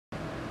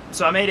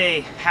So I made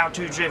a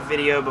how-to drift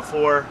video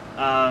before.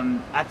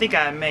 I think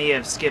I may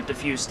have skipped a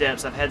few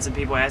steps. I've had some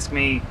people ask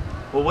me,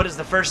 well, what is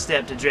the first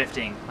step to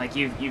drifting? Like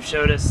you've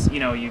showed us,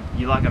 you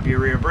lock up your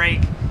rear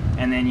brake,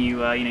 and then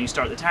you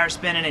start the tire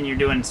spinning, and you're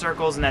doing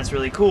circles, and that's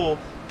really cool.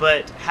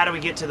 But how do we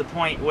get to the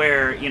point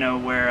where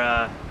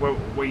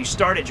where you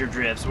started your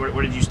drifts?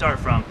 Where did you start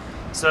from?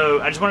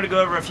 So I just wanted to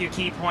go over a few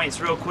key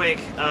points real quick.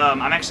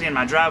 I'm actually in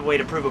my driveway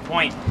to prove a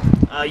point.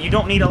 You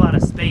don't need a lot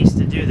of space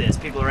to do this.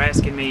 People are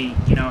asking me,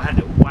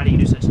 why do you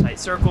do such tight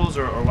circles,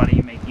 or why do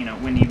you make,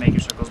 when do you make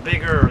your circles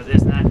bigger, or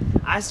this and that.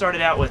 I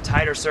started out with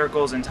tighter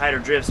circles and tighter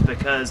drifts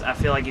because I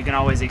feel like you can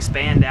always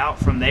expand out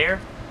from there.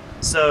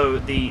 So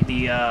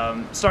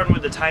starting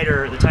with the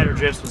tighter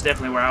drifts was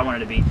definitely where I wanted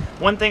to be.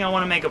 One thing I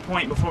want to make a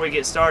point before we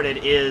get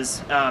started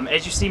is,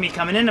 as you see me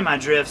coming into my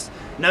drifts,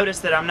 notice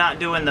that I'm not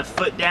doing the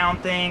foot down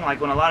thing.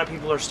 Like when a lot of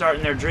people are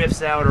starting their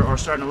drifts out, or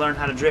starting to learn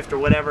how to drift or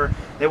whatever,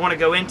 they want to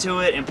go into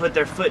it and put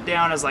their foot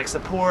down as like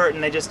support,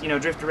 and they just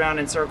drift around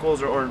in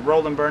circles, or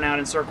roll and burn out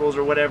in circles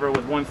or whatever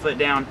with one foot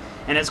down.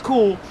 And it's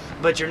cool,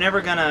 but you're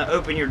never gonna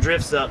open your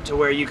drifts up to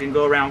where you can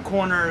go around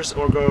corners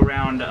or go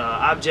around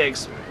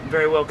objects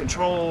very well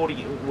controlled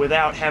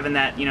without having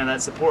that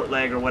that support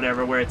leg or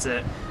whatever, where it's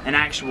an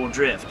actual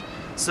drift.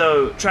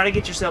 So try to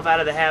get yourself out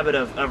of the habit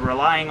of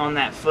relying on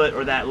that foot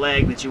or that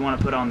leg that you want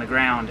to put on the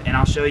ground. And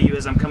I'll show you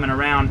as I'm coming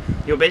around.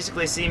 You'll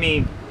basically see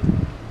me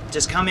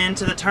just come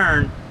into the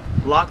turn,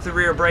 lock the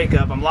rear brake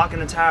up. I'm locking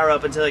the tire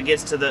up until it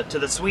gets to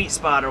the sweet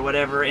spot or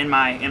whatever in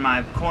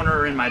my corner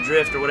or in my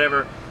drift or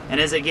whatever. And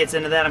as it gets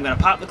into that, I'm going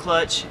to pop the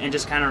clutch and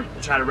just kind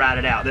of try to ride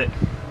it out.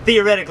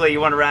 Theoretically,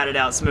 you want to ride it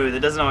out smooth. It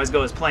doesn't always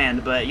go as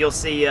planned, but you'll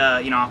see,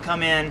 I'll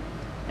come in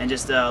and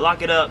just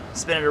lock it up,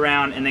 spin it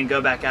around, and then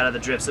go back out of the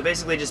drift. So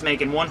basically just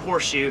making one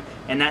horseshoe,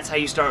 and that's how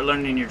you start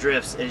learning your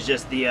drifts, is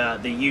just the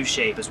U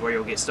shape is where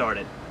you'll get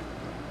started.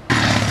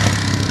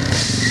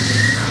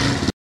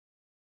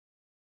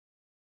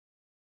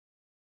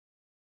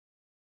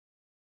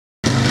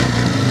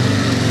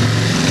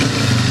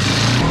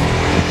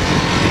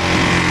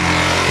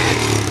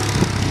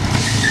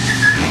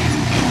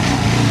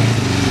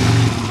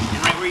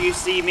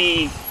 See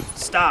me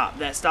stop,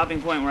 that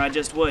stopping point where I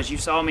just was, you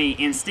saw me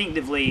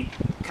instinctively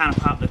kind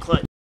of pop the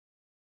clutch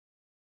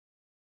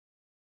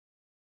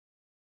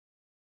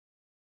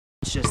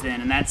just then,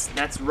 and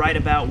that's right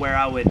about where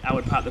I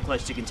would pop the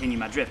clutch to continue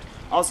my drift.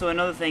 Also,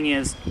 another thing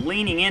is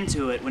leaning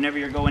into it whenever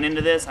you're going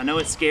into this. I know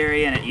it's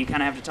scary and you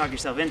kind of have to talk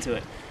yourself into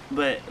it,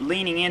 but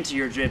leaning into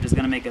your drift is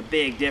going to make a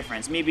big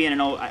difference. Me being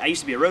I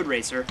used to be a road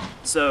racer,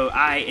 so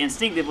I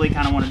instinctively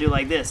kind of want to do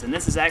like this, and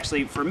this has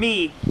actually, for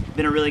me,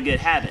 been a really good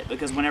habit,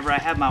 because whenever I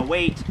have my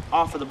weight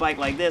off of the bike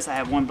like this, I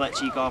have one butt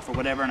cheek off or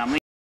whatever, and I'm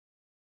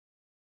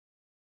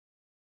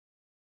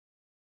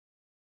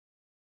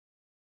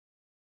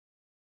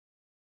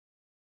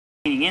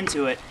leaning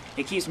into it,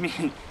 it keeps me,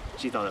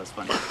 she thought that was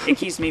funny, it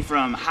keeps me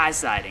from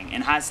high-siding,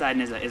 and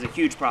high-siding is a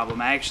huge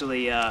problem. I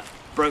actually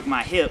broke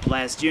my hip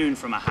last June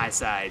from a high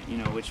side,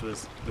 which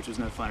was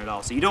no fun at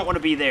all. So you don't want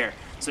to be there.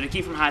 So to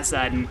keep from high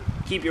siding,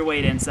 keep your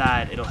weight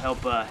inside. It'll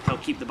help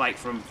keep the bike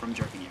from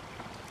jerking you.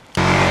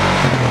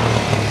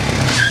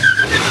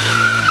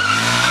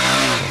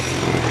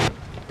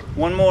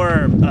 One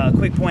more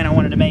quick point I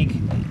wanted to make.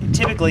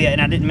 Typically,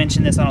 and I didn't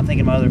mention this, I don't think,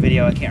 in my other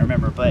video, I can't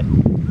remember, but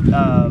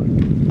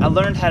I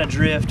learned how to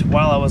drift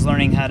while I was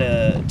learning how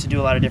to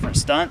do a lot of different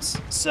stunts.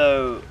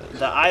 So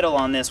the idle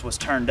on this was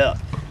turned up.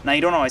 Now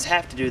you don't always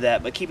have to do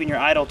that, but keeping your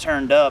idle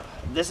turned up,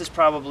 this is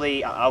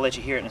probably, I'll let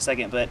you hear it in a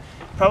second, but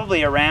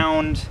probably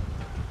around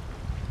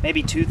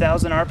maybe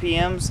 2,000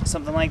 RPMs,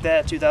 something like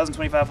that, 2,000,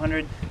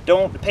 2,500.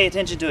 Don't pay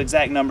attention to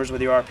exact numbers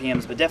with your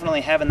RPMs, but definitely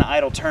having the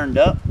idle turned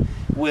up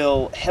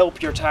will help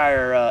your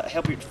tire,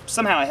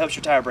 somehow it helps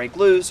your tire break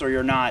loose, or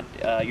you're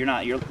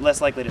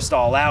less likely to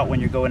stall out when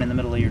you're going in the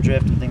middle of your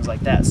drift and things like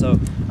that. So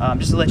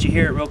just to let you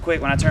hear it real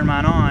quick, when I turn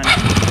mine on,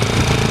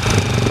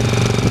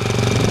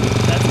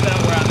 that's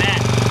about where I'm at.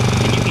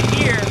 You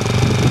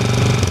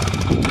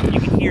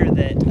can hear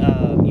that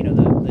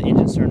the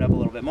engine's turned up a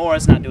little bit more.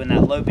 It's not doing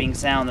that loping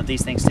sound that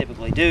these things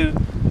typically do.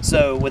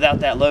 So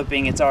without that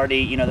loping, it's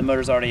already, the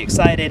motor's already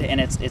excited,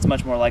 and it's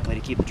much more likely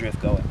to keep the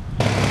drift going.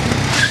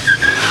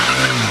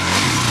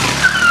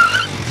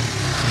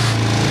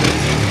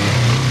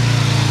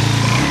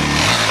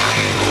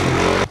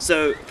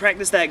 So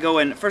practice that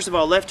going, first of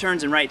all, left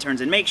turns and right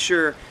turns, and make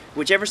sure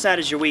whichever side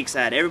is your weak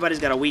side. Everybody's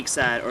got a weak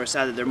side, or a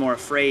side that they're more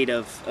afraid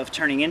of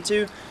turning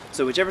into.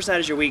 So whichever side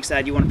is your weak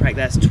side, you want to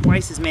practice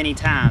twice as many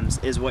times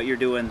as what you're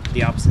doing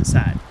the opposite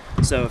side.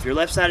 So if your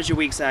left side is your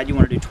weak side, you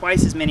want to do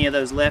twice as many of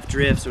those left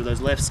drifts or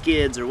those left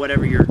skids or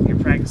whatever you're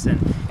practicing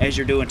as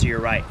you're doing to your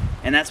right.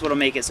 And that's what will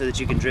make it so that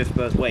you can drift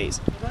both ways.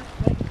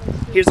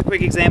 Here's a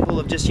quick example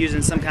of just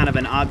using some kind of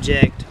an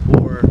object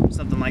or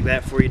something like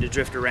that for you to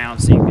drift around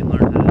so you can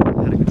learn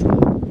how to control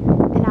it.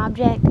 An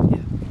object? Yeah.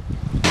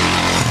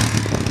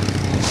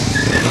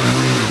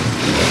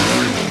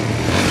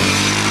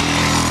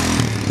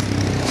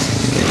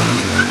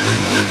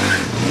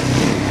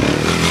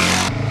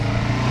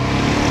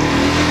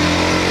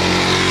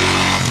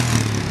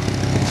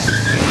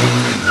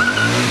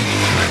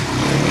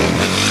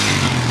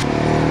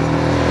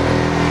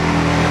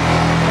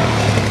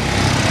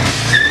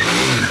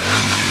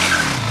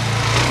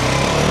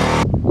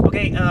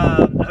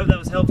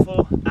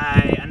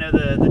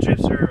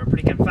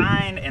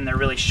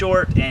 really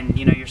short, and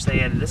you know, you're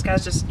saying this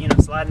guy's just, you know,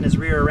 sliding his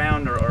rear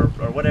around or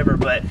whatever.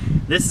 But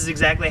this is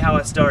exactly how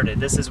it started.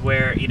 This is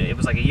where, you know, it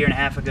was like a year and a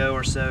half ago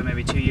or so,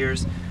 maybe 2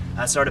 years.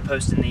 I started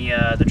posting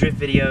the drift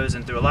videos,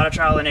 and through a lot of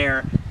trial and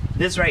error,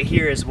 this right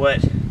here is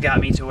what got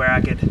me to where I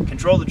could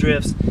control the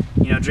drifts.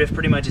 You know, drift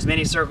pretty much as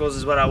many circles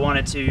as what I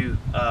wanted to.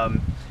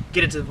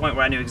 Get it to the point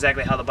where I knew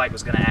exactly how the bike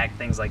was going to act,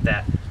 things like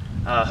that.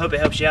 Hope it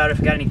helps you out. If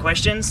you got any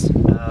questions,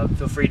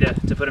 feel free to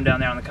put them down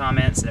there in the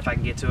comments, and if I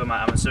can get to them,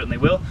 I certainly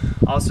will.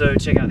 Also,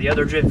 check out the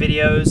other drift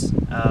videos.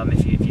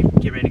 If you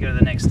get ready to go to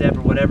the next step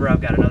or whatever,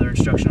 I've got another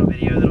instructional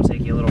video that'll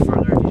take you a little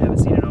further if you haven't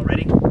seen it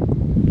already.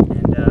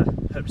 And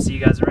hope to see you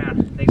guys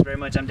around. Thanks very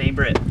much. I'm Dane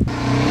Britt.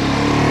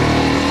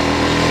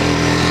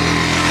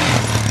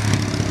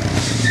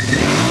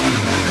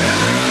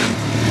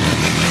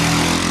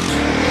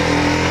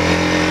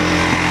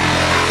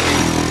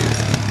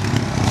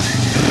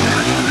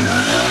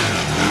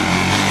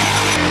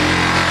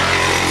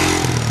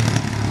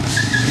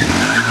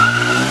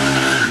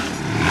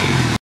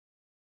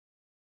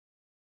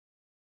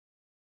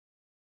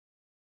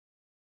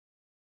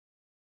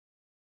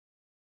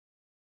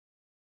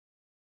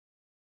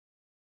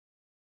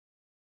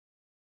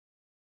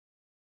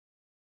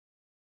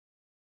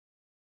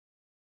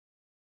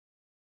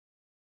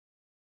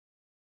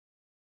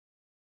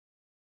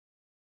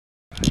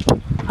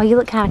 Oh, you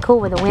look kind of cool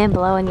with the wind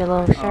blowing your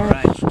little shirt. All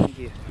right, thank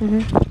you.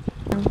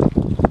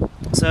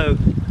 So, I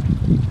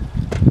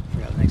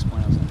forgot the next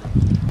point I was going to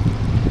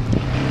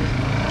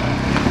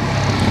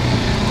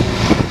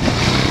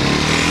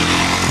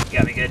make.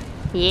 Got me good?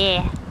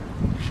 Yeah.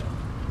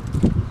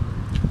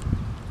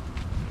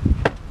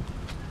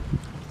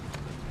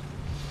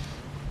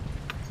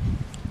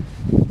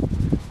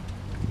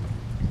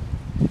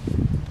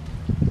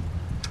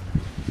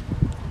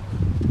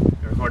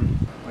 You're recording?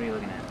 What are you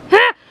looking at?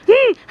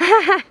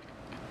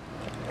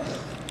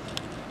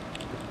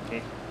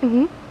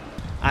 Okay.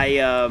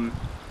 I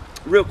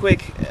real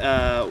quick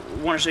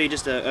want to show you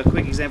just a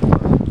quick example.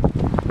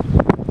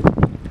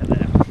 Cut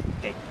that out.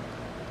 Okay.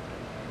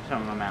 Show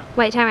me my mouth.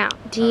 Wait, time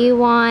out. Do you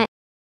want